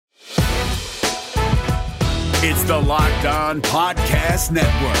It's the Locked On Podcast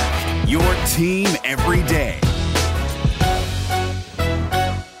Network, your team every day.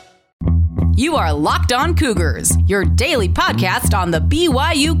 You are Locked On Cougars, your daily podcast on the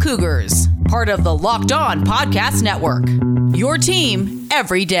BYU Cougars. Part of the Locked On Podcast Network, your team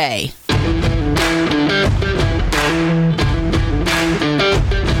every day.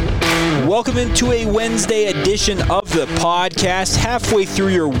 Welcome into a Wednesday edition of the podcast, halfway through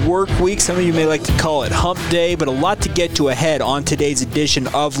your work week. Some of you may like to call it hump day, but a lot to get to ahead on today's edition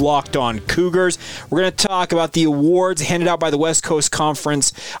of Locked On Cougars. We're going to talk about the awards handed out by the West Coast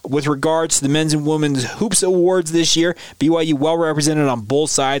Conference with regards to the men's and women's hoops awards this year. BYU well represented on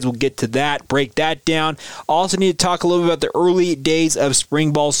both sides. We'll get to that, break that down. Also need to talk a little bit about the early days of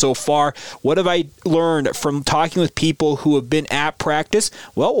spring ball so far. What have I learned from talking with people who have been at practice?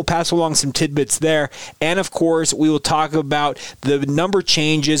 Well, we'll pass along some tidbits there. And of course, we will talk about the number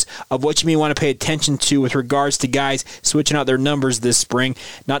changes of what you may want to pay attention to with regards to guys switching out their numbers this spring.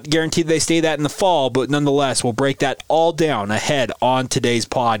 Not guaranteed they stay that in the fall, but nonetheless, we'll break that all down ahead on today's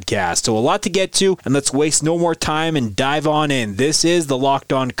podcast. So a lot to get to, and let's waste no more time and dive on in. This is the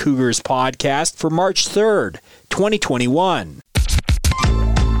Locked On Cougars podcast for March 3rd, 2021.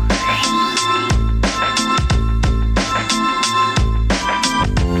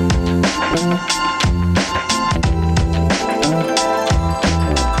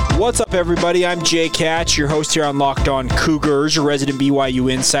 What's up, everybody? I'm Jay Katch, your host here on Locked On Cougars, your resident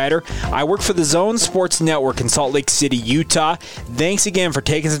BYU insider. I work for the Zone Sports Network in Salt Lake City, Utah. Thanks again for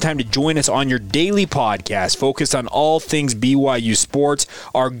taking some time to join us on your daily podcast focused on all things BYU sports.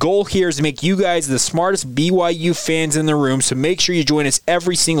 Our goal here is to make you guys the smartest BYU fans in the room, so make sure you join us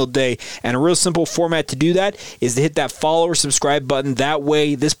every single day. And a real simple format to do that is to hit that follow or subscribe button. That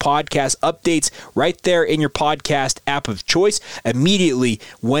way, this podcast updates right there in your podcast app of choice immediately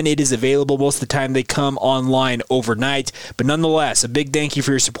when it is available. Most of the time they come online overnight, but nonetheless, a big thank you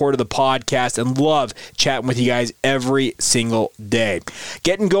for your support of the podcast and love chatting with you guys every single day.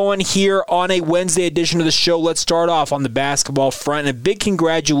 Getting going here on a Wednesday edition of the show. Let's start off on the basketball front, and a big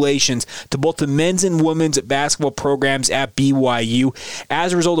congratulations to both the men's and women's basketball programs at BYU.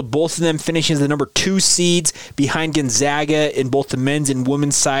 As a result of both of them finishing as the number 2 seeds behind Gonzaga in both the men's and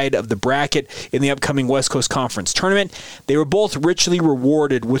women's side of the bracket in the upcoming West Coast Conference tournament, they were both richly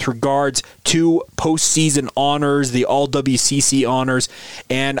rewarded with regards to postseason honors, the All-WCC honors.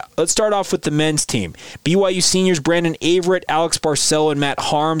 And let's start off with the men's team. BYU seniors Brandon Averett, Alex Barcelo, and Matt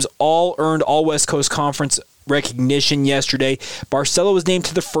Harms all earned All-West Coast Conference recognition yesterday. Barcelo was named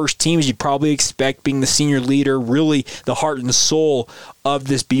to the first team, as you'd probably expect, being the senior leader, really the heart and soul of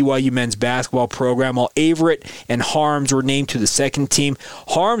this BYU men's basketball program, while Averett and Harms were named to the second team.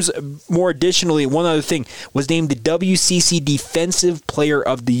 Harms, more additionally, one other thing, was named the WCC Defensive Player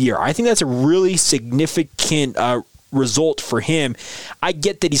of the Year. I think that's a really significant result for him. I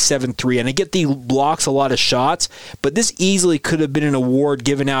get that he's 7'3", and I get that he blocks a lot of shots, but this easily could have been an award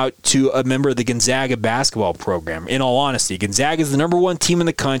given out to a member of the Gonzaga basketball program. In all honesty, Gonzaga is the number 1 team in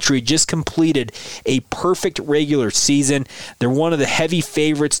the country, just completed a perfect regular season. They're one of the heavy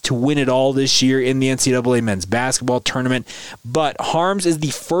favorites to win it all this year in the NCAA men's basketball tournament, but Harms is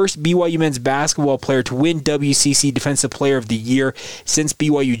the first BYU men's basketball player to win WCC Defensive Player of the Year since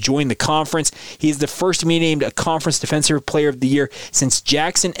BYU joined the conference. He is the first to be named a conference Defensive Player of the Year since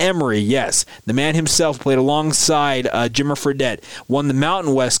Jackson Emery, yes, the man himself, played alongside Jimmer Fredette, won the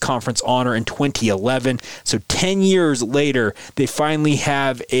Mountain West Conference honor in 2011. So 10 years later, they finally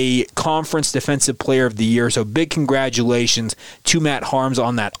have a Conference Defensive Player of the Year. So big congratulations to Matt Harms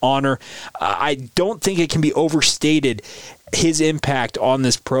on that honor. I don't think it can be overstated his impact on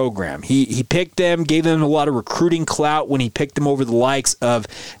this program. He picked them, gave them a lot of recruiting clout when he picked them over the likes of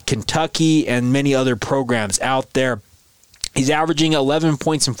Kentucky and many other programs out there. He's averaging 11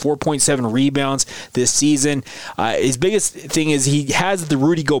 points and 4.7 rebounds this season. His biggest thing is he has the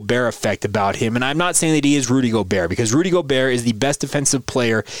Rudy Gobert effect about him, and I'm not saying that he is Rudy Gobert, because Rudy Gobert is the best defensive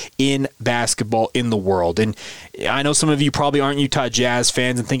player in basketball in the world. And I know some of you probably aren't Utah Jazz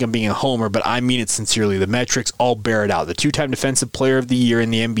fans and think I'm being a homer, but I mean it sincerely. The metrics all bear it out. The 2-time Defensive Player of the Year in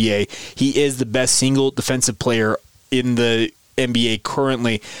the NBA, he is the best single defensive player in the NBA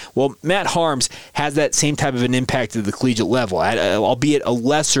currently. Well, Matt Harms has that same type of an impact at the collegiate level, albeit a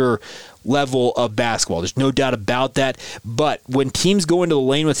lesser level of basketball. There's no doubt about that. But when teams go into the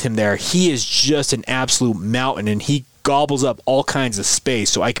lane with him there, he is just an absolute mountain, and he gobbles up all kinds of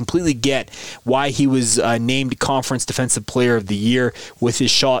space. So I completely get why he was named Conference Defensive Player of the Year with his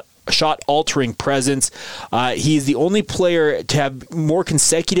shot shot-altering presence. He is the only player to have more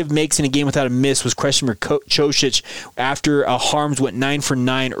consecutive makes in a game without a miss was Kresimir Chosic after Harms went 9 for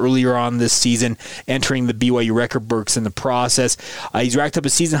 9 earlier on this season, entering the BYU record books in the process. He's racked up a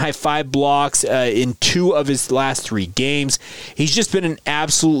season-high 5 blocks in 2 of his last 3 games. He's just been an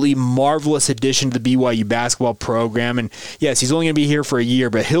absolutely marvelous addition to the BYU basketball program, and yes, he's only going to be here for a year,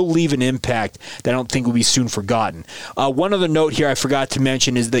 but he'll leave an impact that I don't think will be soon forgotten. One other note here I forgot to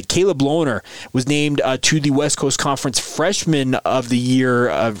mention is that Caleb Lohner was named to the West Coast Conference Freshman of the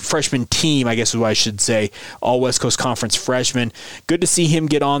Year, freshman team, I guess is what I should say, all West Coast Conference freshmen. Good to see him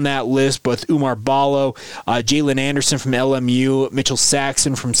get on that list. Both Umar Ballo, Jalen Anderson from LMU, Mitchell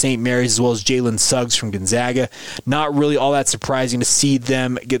Saxon from St. Mary's, as well as Jalen Suggs from Gonzaga. Not really all that surprising to see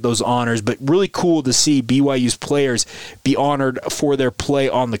them get those honors, but really cool to see BYU's players be honored for their play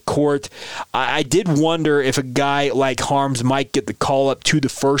on the court. I did wonder if a guy like Harms might get the call up to the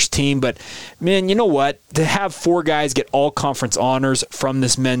first team, but man, you know what? To have 4 guys get all conference honors from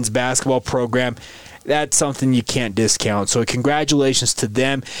this men's basketball program, that's something you can't discount. So congratulations to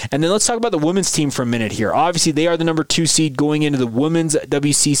them. And then let's talk about the women's team for a minute here. Obviously, they are the number 2 seed going into the women's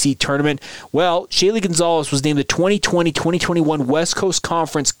WCC tournament. Well, Shaylee Gonzalez was named the 2020-2021 West Coast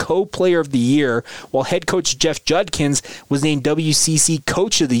Conference Co-Player of the Year, while head coach Jeff Judkins was named WCC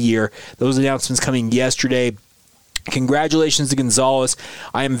Coach of the Year. Those announcements coming yesterday. Congratulations to Gonzalez.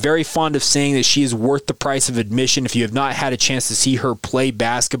 I am very fond of saying that she is worth the price of admission. If you have not had a chance to see her play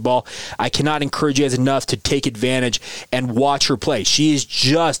basketball, I cannot encourage you guys enough to take advantage and watch her play. She is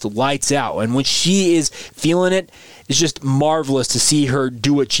just lights out. And when she is feeling it, it's just marvelous to see her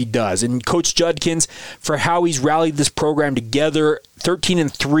do what she does. And Coach Judkins, for how he's rallied this program together,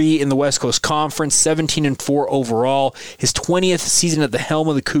 13-3 in the West Coast Conference, 17-4 overall. His 20th season at the helm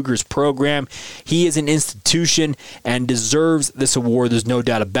of the Cougars program. He is an institution and deserves this award. There's no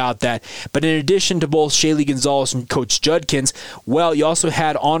doubt about that. But in addition to both Shaylee Gonzalez and Coach Judkins, well, you also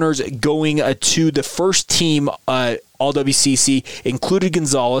had honors going to the first team All-WCC, included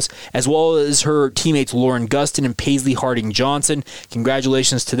Gonzalez, as well as her teammates Lauren Gustin and Paisley Harding-Johnson.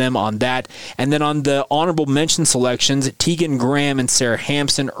 Congratulations to them on that. And then on the honorable mention selections, Tegan Graham and Sarah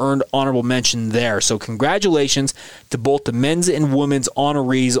Hampson earned honorable mention there. So congratulations to both the men's and women's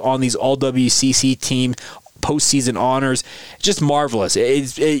honorees on these All-WCC team postseason honors. Just marvelous.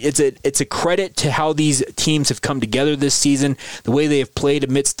 It's a credit to how these teams have come together this season, the way they have played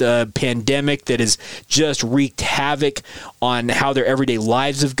amidst a pandemic that has just wreaked havoc on how their everyday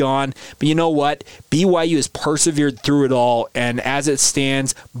lives have gone. But you know what? BYU has persevered through it all, and as it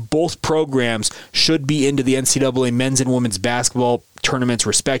stands, both programs should be into the NCAA men's and women's basketball tournaments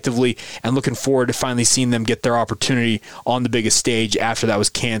respectively, and looking forward to finally seeing them get their opportunity on the biggest stage after that was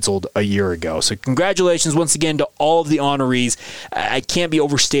canceled a year ago. So congratulations once again to all of the honorees. I can't be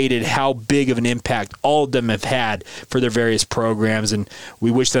overstated how big of an impact all of them have had for their various programs, and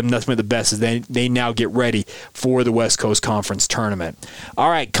we wish them nothing but the best as they now get ready for the West Coast Conference tournament. All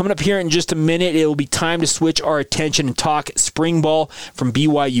right, coming up here in just a minute, it will be time to switch our attention and talk spring ball from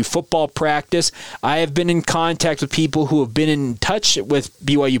BYU football practice. I have been in contact with people who have been in touch with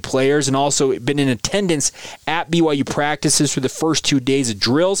BYU players and also been in attendance at BYU practices for the first 2 days of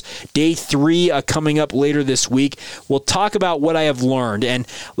drills. Day 3 coming up later this week. We'll talk about what I have learned, and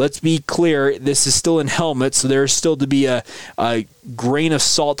let's be clear, this is still in helmet, so there's still to be a grain of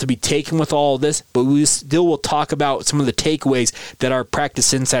salt to be taken with all of this, but we still will talk about some of the takeaways that our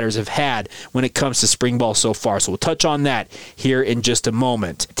practice insiders have had when it comes to spring ball so far. So we'll touch on that here in just a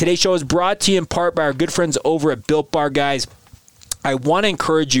moment. Today's show is brought to you in part by our good friends over at Built Bar, guys. I want to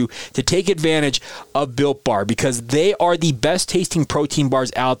encourage you to take advantage of Built Bar because they are the best tasting protein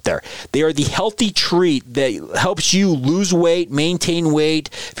bars out there. They are the healthy treat that helps you lose weight, maintain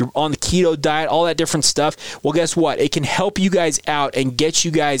weight, if you're on the keto diet, all that different stuff. Well, guess what? It can help you guys out and get you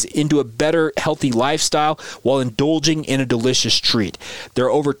guys into a better, healthy lifestyle while indulging in a delicious treat. There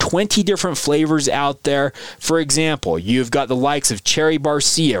are over 20 different flavors out there. For example, you've got the likes of cherry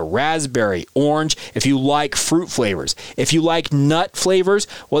barcia, raspberry, orange, if you like fruit flavors. If you like nut flavors,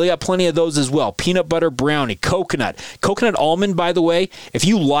 well, they got plenty of those as well. Peanut butter brownie, coconut almond, by the way. If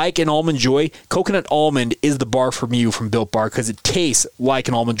you like an Almond Joy, coconut almond is the bar from you from Built Bar because it tastes like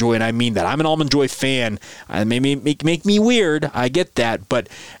an Almond Joy, and I mean that. I'm an Almond Joy fan. It may make me weird, I get that, but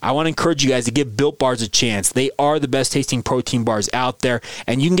I want to encourage you guys to give Built Bars a chance. They are the best tasting protein bars out there,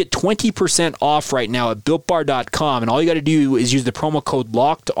 and you can get 20% off right now at BuiltBar.com, and all you got to do is use the promo code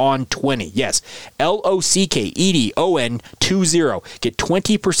LOCKEDON20. Yes, LOCKEDON20. Get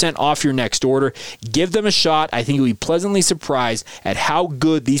 20% off your next order. Give them a shot. I think you'll be pleasantly surprised at how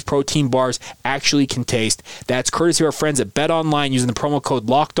good these protein bars actually can taste. That's courtesy of our friends at BetOnline using the promo code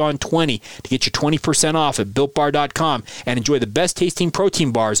LOCKEDON20 to get your 20% off at BuiltBar.com and enjoy the best tasting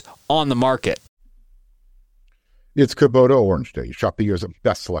protein bars on the market. It's Kubota Orange Day. Shop the year's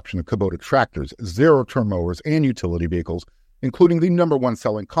best selection of Kubota tractors, zero-turn mowers, and utility vehicles, including the #1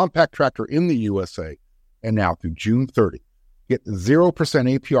 selling compact tractor in the USA. And now through June 30, get 0%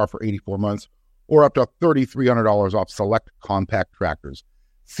 APR for 84 months or up to $3,300 off select compact tractors.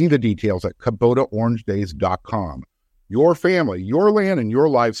 See the details at KubotaOrangeDays.com. Your family, your land, and your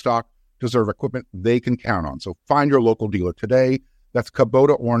livestock deserve equipment they can count on. So find your local dealer today. That's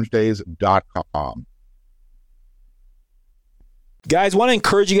KubotaOrangeDays.com. Guys, want to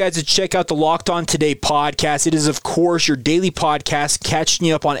encourage you guys to check out the Locked On Today podcast. It is, of course, your daily podcast, catching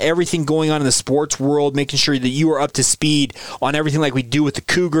you up on everything going on in the sports world, making sure that you are up to speed on everything like we do with the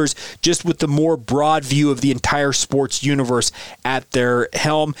Cougars, just with the more broad view of the entire sports universe at their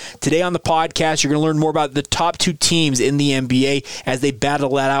helm. Today on the podcast, you're going to learn more about the top two teams in the NBA as they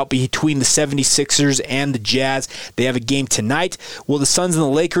battle that out between the 76ers and the Jazz. They have a game tonight. Will the Suns and the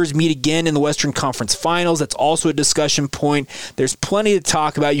Lakers meet again in the Western Conference Finals? That's also a discussion point. There's plenty to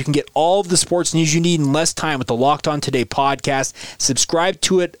talk about. You can get all of the sports news you need in less time with the Locked On Today podcast. Subscribe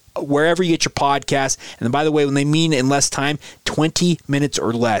to it wherever you get your podcasts. And then, by the way, when they mean in less time, 20 minutes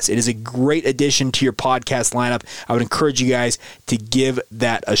or less. It is a great addition to your podcast lineup. I would encourage you guys to give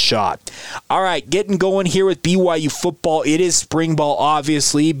that a shot. All right, getting going here with BYU football. It is spring ball,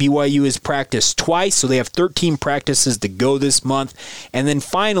 obviously. BYU has practiced twice, so they have 13 practices to go this month. And then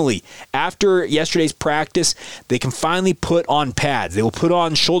finally, after yesterday's practice, they can finally put on pads. They will put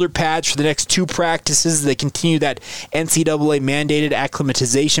on shoulder pads for the next two practices. They continue that NCAA-mandated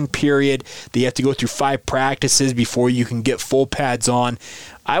acclimatization period. They have to go through 5 practices before you can get full pads on.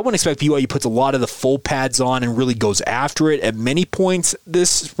 I wouldn't expect BYU puts a lot of the full pads on and really goes after it at many points this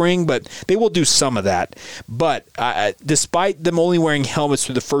spring, but they will do some of that. But despite them only wearing helmets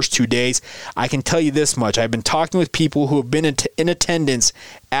for the first 2 days, I can tell you this much. I've been talking with people who have been in attendance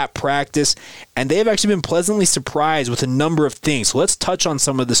at practice, and they have actually been pleasantly surprised with a number of things. So let's touch on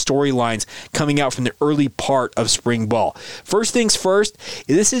some of the storylines coming out from the early part of spring ball. First things first,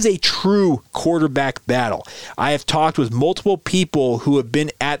 this is a true quarterback battle. I have talked with multiple people who have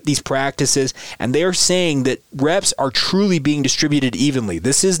been at these practices, and they are saying that reps are truly being distributed evenly.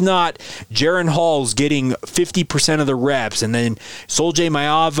 This is not Jaron Hall's getting 50% of the reps, and then Sol-Jay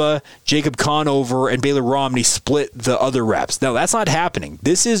Maiava, Jacob Conover, and Baylor Romney split the other reps. No, that's not happening.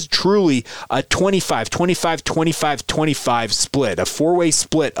 This is truly a 25-25-25-25 split, a 4-way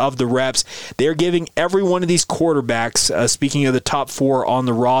split of the reps. They're giving every one of these quarterbacks, speaking of the top 4 on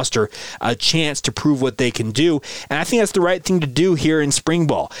the roster, a chance to prove what they can do, and I think that's the right thing to do here in spring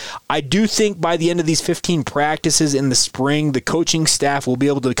ball. I do think by the end of these 15 practices in the spring, the coaching staff will be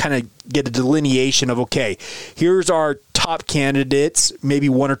able to kind of get a delineation of, okay, here's our top candidates, maybe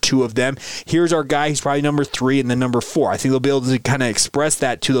 1 or 2 of them. Here's our guy who's probably number 3 and then number 4. I think they'll be able to kind of express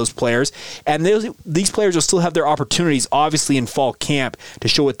that to those players. And these players will still have their opportunities, obviously, in fall camp to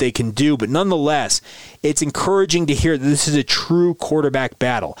show what they can do. But nonetheless, it's encouraging to hear that this is a true quarterback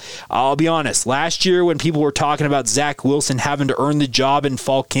battle. I'll be honest, last year when people were talking about Zach Wilson having to earn the job in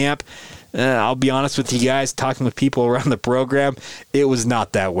fall camp, I'll be honest with you guys, talking with people around the program, it was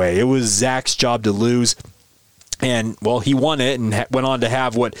not that way. It was Zach's job to lose. And, well, he won it and went on to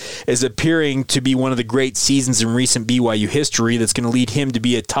have what is appearing to be one of the great seasons in recent BYU history that's going to lead him to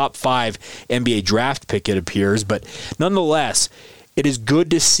be a top 5 NBA draft pick, it appears. But nonetheless, it is good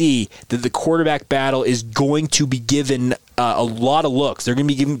to see that the quarterback battle is going to be given a lot of looks. They're going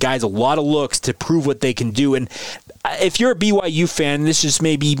to be giving guys a lot of looks to prove what they can do. And if you're a BYU fan, this just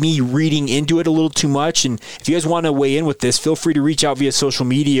may be me reading into it a little too much. And if you guys want to weigh in with this, feel free to reach out via social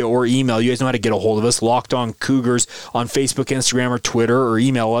media or email. You guys know how to get a hold of us. Locked On Cougars on Facebook, Instagram, or Twitter, or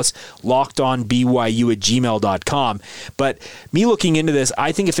email us, lockedonbyu@gmail.com. But me looking into this,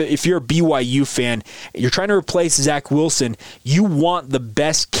 I think if you're a BYU fan, you're trying to replace Zach Wilson, you want the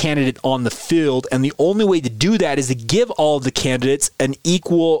best candidate on the field. And the only way to do that is to give all of the candidates an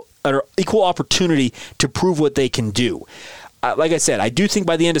equal opportunity to prove what they can do. Like I said, I do think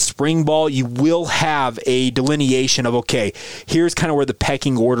by the end of spring ball, you will have a delineation of, okay, here's kind of where the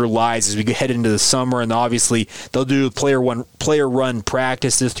pecking order lies as we head into the summer, and obviously they'll do player run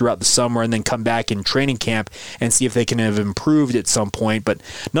practices throughout the summer and then come back in training camp and see if they can have improved at some point. But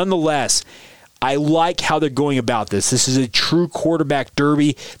nonetheless, I like how they're going about this. This is a true quarterback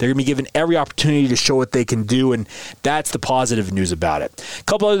derby. They're going to be given every opportunity to show what they can do, and that's the positive news about it. A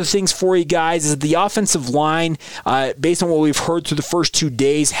couple other things for you guys is the offensive line, based on what we've heard through the first 2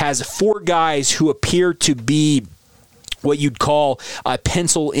 days, has 4 guys who appear to be what you'd call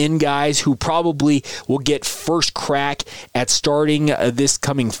pencil-in guys who probably will get first crack at starting this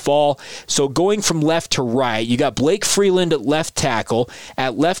coming fall. So going from left to right, you got Blake Freeland at left tackle.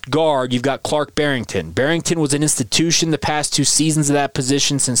 At left guard, you've got Clark Barrington. Barrington was an institution the past 2 seasons of that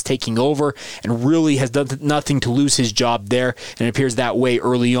position since taking over and really has done nothing to lose his job there, and it appears that way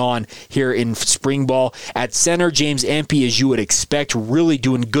early on here in spring ball. At center, James Empey, as you would expect, really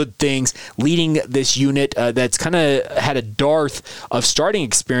doing good things, leading this unit that's kind of had a dearth of starting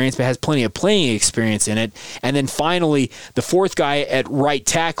experience, but has plenty of playing experience in it. And then finally, the 4th guy at right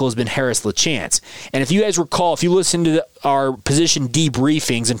tackle has been Harris LaChance. And if you guys recall, if you listen to our position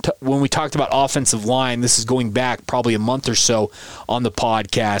debriefings, and when we talked about offensive line, this is going back probably a month or so on the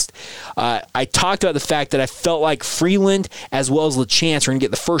podcast, I talked about the fact that I felt like Freeland as well as LaChance were going to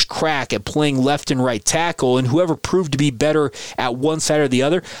get the first crack at playing left and right tackle, and whoever proved to be better at one side or the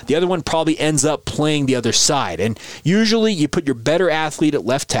other one probably ends up playing the other side. And usually you put your better athlete at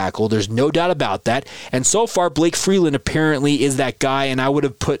left tackle. There's no doubt about that. And so far, Blake Freeland apparently is that guy, and I would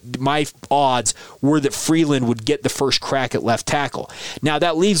have put my odds were that Freeland would get the first crack at left tackle. Now,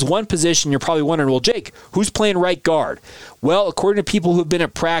 that leaves one position. You're probably wondering, well, Jake, who's playing right guard? Well, according to people who've been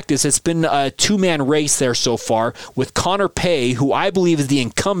at practice, it's been a 2-man race there so far with Connor Pay, who I believe is the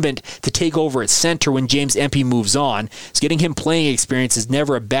incumbent to take over at center when James Empey moves on. So getting him playing experience is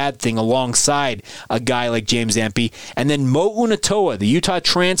never a bad thing alongside a guy like James Empey. And then Mo Unatoa, the Utah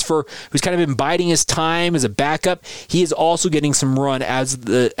transfer, who's kind of been biding his time as a backup, he is also getting some run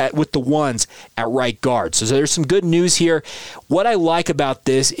with the ones at right guard. So there's some good news here. What I like about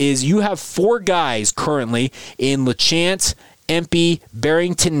this is you have 4 guys currently in LaChance, Empey,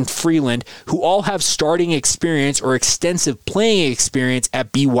 Barrington, and Freeland, who all have starting experience or extensive playing experience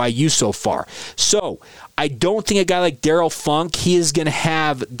at BYU so far. So I don't think a guy like Daryl Funk, he is going to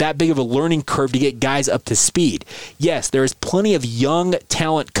have that big of a learning curve to get guys up to speed. Yes, there is plenty of young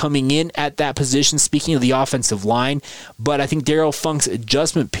talent coming in at that position, speaking of the offensive line, but I think Daryl Funk's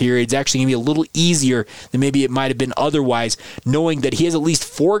adjustment period is actually going to be a little easier than maybe it might have been otherwise, knowing that he has at least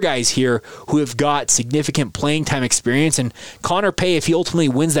 4 guys here who have got significant playing time experience. And Connor Pay, if he ultimately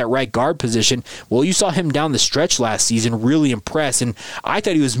wins that right guard position, well, you saw him down the stretch last season really impress, and I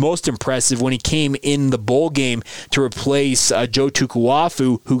thought he was most impressive when he came in the bowl game to replace Joe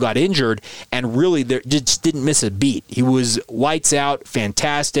Tukuafu, who got injured, and really just didn't miss a beat. He was lights out,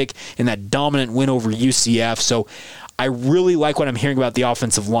 fantastic in that dominant win over UCF. So I really like what I'm hearing about the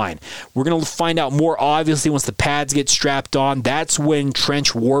offensive line. We're going to find out more, obviously, once the pads get strapped on. That's when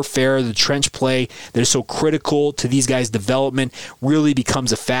trench warfare, the trench play that is so critical to these guys' development, really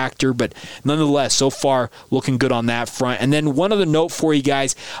becomes a factor. But nonetheless, so far, looking good on that front. And then one other note for you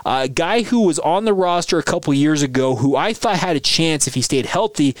guys, a guy who was on the roster a couple years ago who I thought had a chance, if he stayed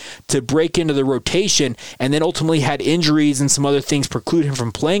healthy, to break into the rotation, and then ultimately had injuries and some other things preclude him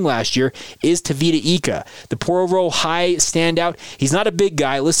from playing last year, is Tavita Ika, the Provo High standout. He's not a big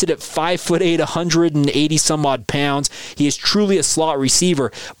guy, listed at 5'8", 180 some odd pounds. He is truly a slot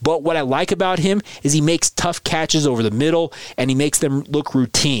receiver, but what I like about him is he makes tough catches over the middle, and he makes them look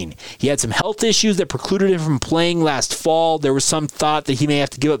routine. He had some health issues that precluded him from playing last fall. There was some thought that he may have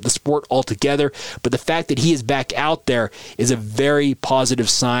to give up the sport altogether, but the fact that he is back out there is a very positive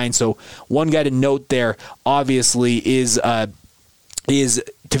sign. So one guy to note there, obviously, is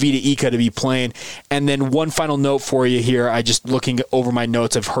Tavita Ika to be playing. And then one final note for you here. I just looking over my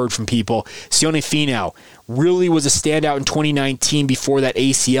notes, I've heard from people. Sione Finau really was a standout in 2019 before that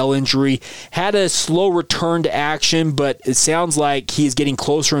ACL injury. Had a slow return to action, but it sounds like he is getting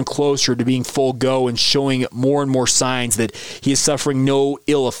closer and closer to being full go and showing more and more signs that he is suffering no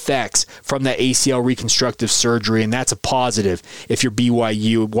ill effects from that ACL reconstructive surgery, and that's a positive if you're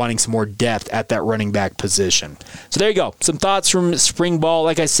BYU wanting some more depth at that running back position. So there you go. Some thoughts from spring ball.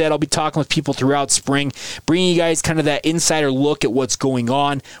 Like I said, I'll be talking with people throughout spring, bringing you guys kind of that insider look at what's going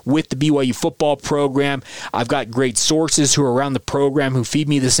on with the BYU football program. I've got great sources who are around the program who feed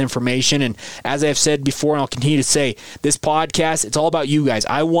me this information. And as I've said before, and I'll continue to say, this podcast, it's all about you guys.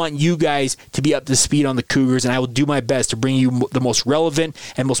 I want you guys to be up to speed on the Cougars, and I will do my best to bring you the most relevant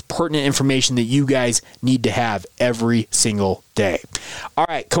and most pertinent information that you guys need to have every single day. All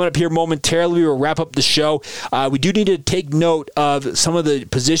right, coming up here momentarily, we will wrap up the show. We do need to take note of some of the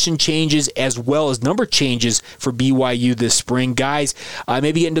position changes as well as number changes for BYU this spring. Guys,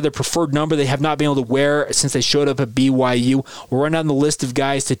 maybe get into their preferred number they have not been able to wear since they showed up at BYU. We'll run down the list of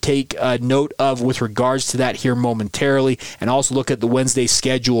guys to take note of with regards to that here momentarily, and also look at the Wednesday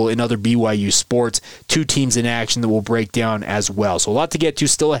schedule in other BYU sports. 2 teams in action that we'll break down as well. So a lot to get to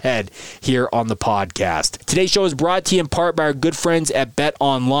still ahead here on the podcast. Today's show is brought to you in part by our good friends at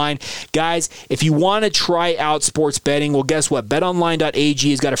BetOnline. Guys, if you want to try out sports betting, well, guess what? BetOnline.ag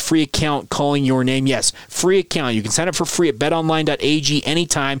has got a free account calling your name. Yes, free account. You can sign up for free at BetOnline.ag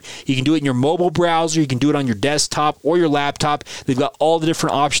anytime. You can do it in your mobile browser. You can do it on your desktop or your laptop. They've got all the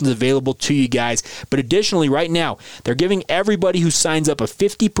different options available to you guys. But additionally, right now, they're giving everybody who signs up a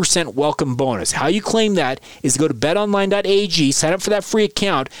 50% welcome bonus. How you claim that is to go to BetOnline.ag, sign up for that free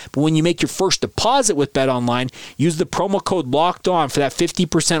account, but when you make your first deposit with BetOnline, use the promo code LOCKEDON for that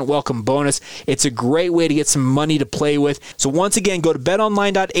 50% welcome bonus. It's a great way to get some money to play with. So once again, go to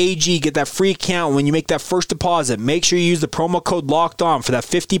betonline.ag, get that free account. When you make that first deposit, make sure you use the promo code LOCKEDON for that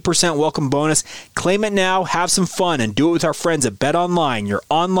 50% welcome bonus. Claim it now, have some fun, and do it with our friends at BetOnline, your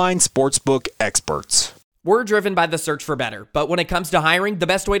online sportsbook experts. We're driven by the search for better, but when it comes to hiring, the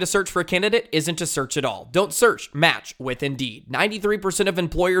best way to search for a candidate isn't to search at all. Don't search, match with Indeed. 93% of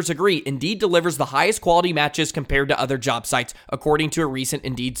employers agree Indeed delivers the highest quality matches compared to other job sites, according to a recent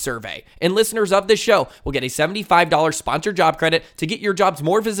Indeed survey. And listeners of this show will get a $75 sponsored job credit to get your jobs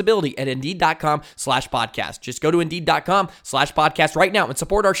more visibility at Indeed.com/podcast. Just go to Indeed.com/podcast right now and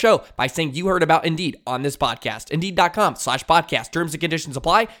support our show by saying you heard about Indeed on this podcast. Indeed.com/podcast. Terms and conditions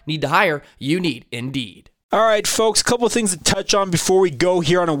apply. Need to hire? You need Indeed. All right, folks, a couple of things to touch on before we go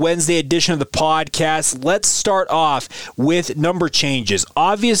here on a Wednesday edition of the podcast. Let's start off with number changes.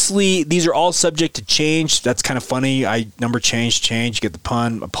 Obviously, these are all subject to change. That's kind of funny. Number change, get the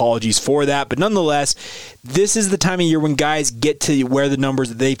pun. Apologies for that. But nonetheless, this is the time of year when guys get to wear the numbers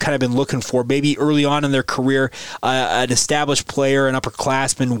that they've kind of been looking for. Maybe early on in their career, an established player, an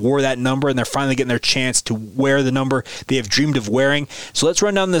upperclassman wore that number, and they're finally getting their chance to wear the number they have dreamed of wearing. So let's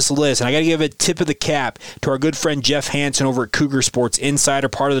run down this list. And I got to give a tip of the cap to our good friend Jeff Hansen over at Cougar Sports Insider,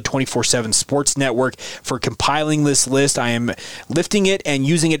 part of the 24/7 Sports Network, for compiling this list. I am lifting it and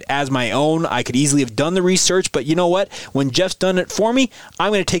using it as my own. I could easily have done the research, but you know what? When Jeff's done it for me,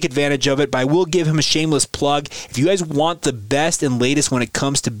 I'm going to take advantage of it, but I will give him a shameless plug. If you guys want the best and latest when it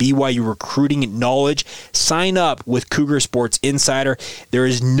comes to BYU recruiting knowledge, sign up with Cougar Sports Insider. There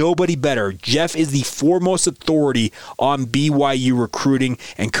is nobody better. Jeff is the foremost authority on BYU recruiting,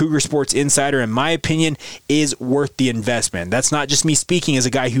 and Cougar Sports Insider, in my opinion, is worth the investment. That's not just me speaking as a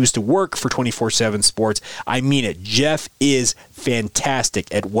guy who used to work for 24/7 Sports. I mean it. Jeff is fantastic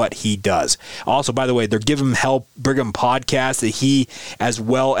at what he does. Also, by the way, they're giving him Hell Brigham podcast that he, as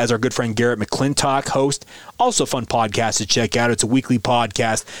well as our good friend Garrett McClintock, host. Also a fun podcast to check out. It's a weekly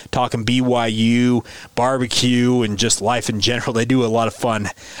podcast talking BYU, barbecue, and just life in general. They do a lot of fun,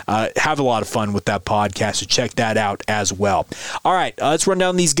 have a lot of fun with that podcast, so check that out as well. All right, let's run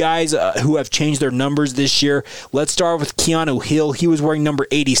down these guys who have changed their numbers this year. Let's start with Keanu Hill. He was wearing number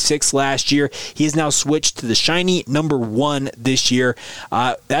 86 last year. He has now switched to the shiny number 1 this year.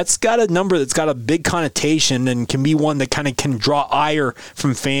 That's got a number that's got a big connotation and can be one that kind of can draw ire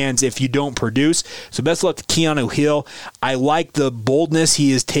from fans if you don't produce. So best of luck to Keanu Hill. I like the boldness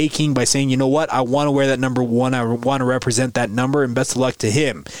he is taking by saying, you know what, I want to wear that number 1. I want to represent that number, and best of luck to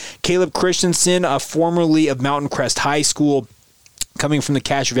him. Caleb Christensen, formerly of Mountain Crest High School, coming from the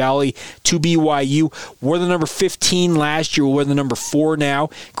Cache Valley to BYU, wore the number 15 last year, wore the number 4 now.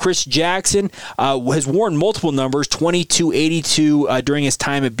 Chris Jackson has worn multiple numbers, 22, 82 during his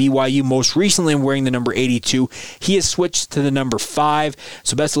time at BYU, most recently wearing the number 82. He has switched to the number 5,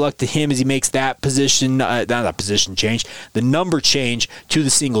 so best of luck to him as he makes that position, the number change to the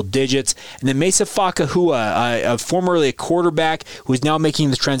single digits. And then Mesa Fakahua, formerly a quarterback who is now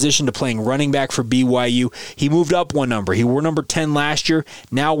making the transition to playing running back for BYU. He moved up 1 number. He wore number 10 last year,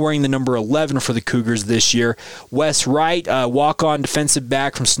 now wearing the number 11 for the Cougars this year. Wes Wright, walk-on defensive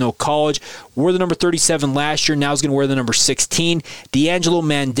back from Snow College, wore the number 37 last year, now is going to wear the number 16. D'Angelo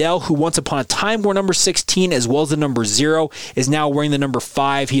Mandel, who once upon a time wore number 16 as well as the number 0, is now wearing the number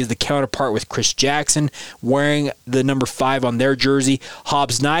 5. He is the counterpart with Chris Jackson, wearing the number 5 on their jersey.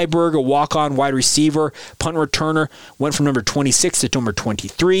 Hobbs Nyberg, a walk-on wide receiver, punt returner, went from number 26 to number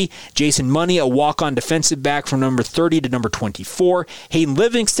 23. Jason Money, a walk-on defensive back from number 30 to number 24. 34. Hayden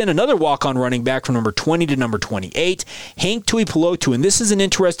Livingston, another walk-on running back from number 20 to number 28. Hank Tuipulotu, and this is an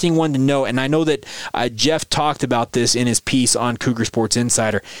interesting one to know, and I know that Jeff talked about this in his piece on Cougar Sports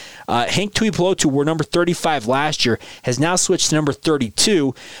Insider. Hank Tuipulotu were number 35 last year, has now switched to number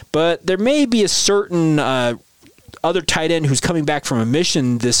 32, but there may be a certain other tight end who's coming back from a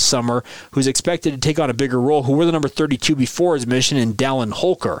mission this summer who's expected to take on a bigger role, who were the number 32 before his mission, in Dallin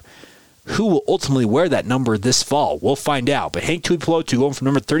Holker. Who will ultimately wear that number this fall? We'll find out. But Hank Tuipulotu going from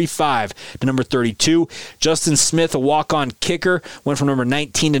number 35 to number 32. Justin Smith, a walk-on kicker, went from number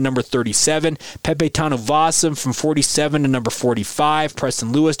 19 to number 37. Pepe Tanuvasa from 47 to number 45.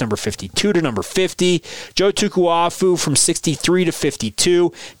 Preston Lewis, number 52 to number 50. Joe Tukuafu from 63 to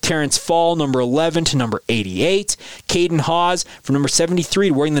 52. Terrence Fall, number 11 to number 88. Caden Hawes from number 73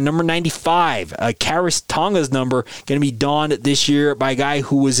 wearing the number 95. Karis Tonga's number going to be donned this year by a guy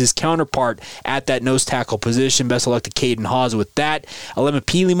who was his counterpart at that nose tackle position. Best of luck to Caden Hawes with that. Alema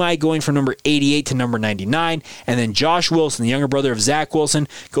Pilimai going from number 88 to number 99. And then Josh Wilson, the younger brother of Zach Wilson,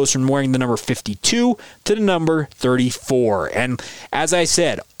 goes from wearing the number 52 to the number 34. And as I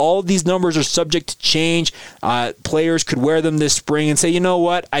said, all of these numbers are subject to change. Players could wear them this spring and say, you know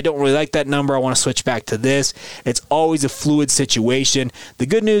what, I don't really like that number. I want to switch back to this. It's always a fluid situation. The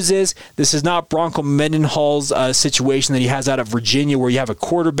good news is this is not Bronco Mendenhall's situation that he has out of Virginia, where you have a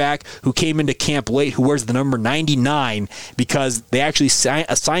quarterback who came into camp late who wears the number 99 because they actually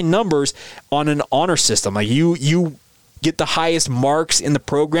assign numbers on an honor system. Like you get the highest marks in the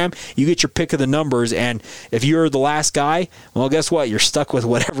program, you get your pick of the numbers, and if you're the last guy, well, guess what? You're stuck with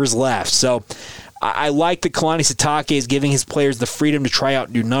whatever's left. So I like that Kalani Sitake is giving his players the freedom to try out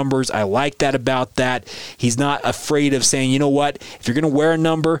new numbers. I like that about that. He's not afraid of saying, you know what, if you're going to wear a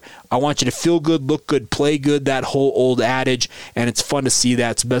number, I want you to feel good, look good, play good, that whole old adage, and it's fun to see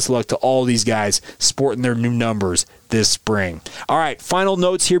that. So best of luck to all these guys sporting their new numbers this spring. All right, final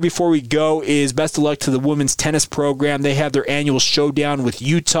notes here before we go is best of luck to the women's tennis program. They have their annual showdown with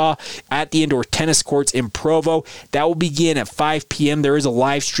Utah at the indoor tennis courts in Provo. That will begin at 5 p.m. There is a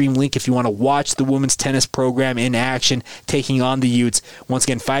live stream link if you want to watch the women's tennis program in action taking on the Utes. Once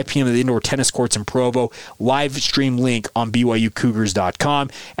again, 5 p.m. at the indoor tennis courts in Provo. Live stream link on BYUCougars.com.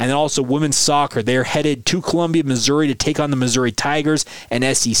 And then also women's soccer. They're headed to Columbia, Missouri to take on the Missouri Tigers, an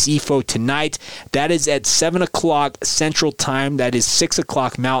SEC foe tonight. That is at 7 o'clock Central Time. That is 6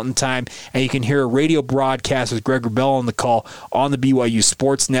 o'clock Mountain Time. And you can hear a radio broadcast with Greg Wrubell on the call on the BYU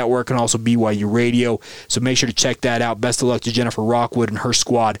Sports Network and also BYU Radio. So make sure to check that out. Best of luck to Jennifer Rockwood and her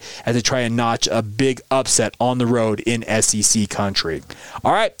squad as they try and notch a big upset on the road in SEC country.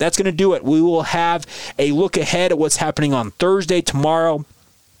 All right, that's going to do it. We will have a look ahead at what's happening on Thursday, tomorrow.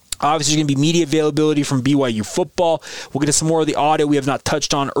 Obviously, there's going to be media availability from BYU football. We'll get to some more of the audio we have not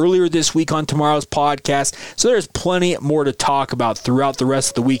touched on earlier this week on tomorrow's podcast. So there's plenty more to talk about throughout the rest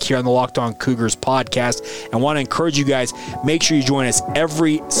of the week here on the Locked On Cougars podcast. And want to encourage you guys, make sure you join us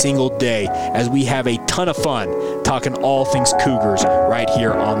every single day as we have a ton of fun talking all things Cougars right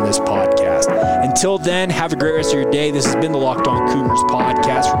here on this podcast. Until then, have a great rest of your day. This has been the Locked On Cougars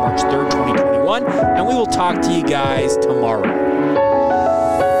podcast for March 3rd, 2021. And we will talk to you guys tomorrow.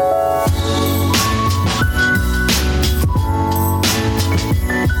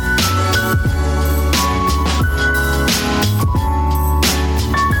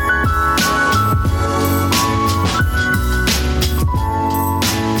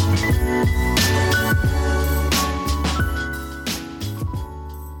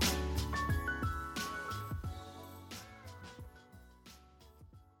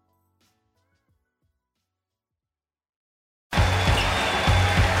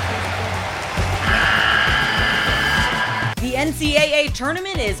 NCAA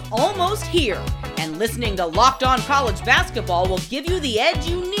tournament is almost here, and listening to Locked On College Basketball will give you the edge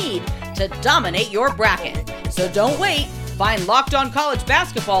you need to dominate your bracket. So don't wait. Find Locked On College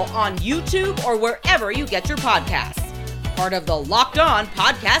Basketball on YouTube or wherever you get your podcasts. Part of the Locked On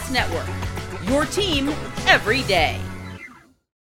Podcast Network. Your team every day.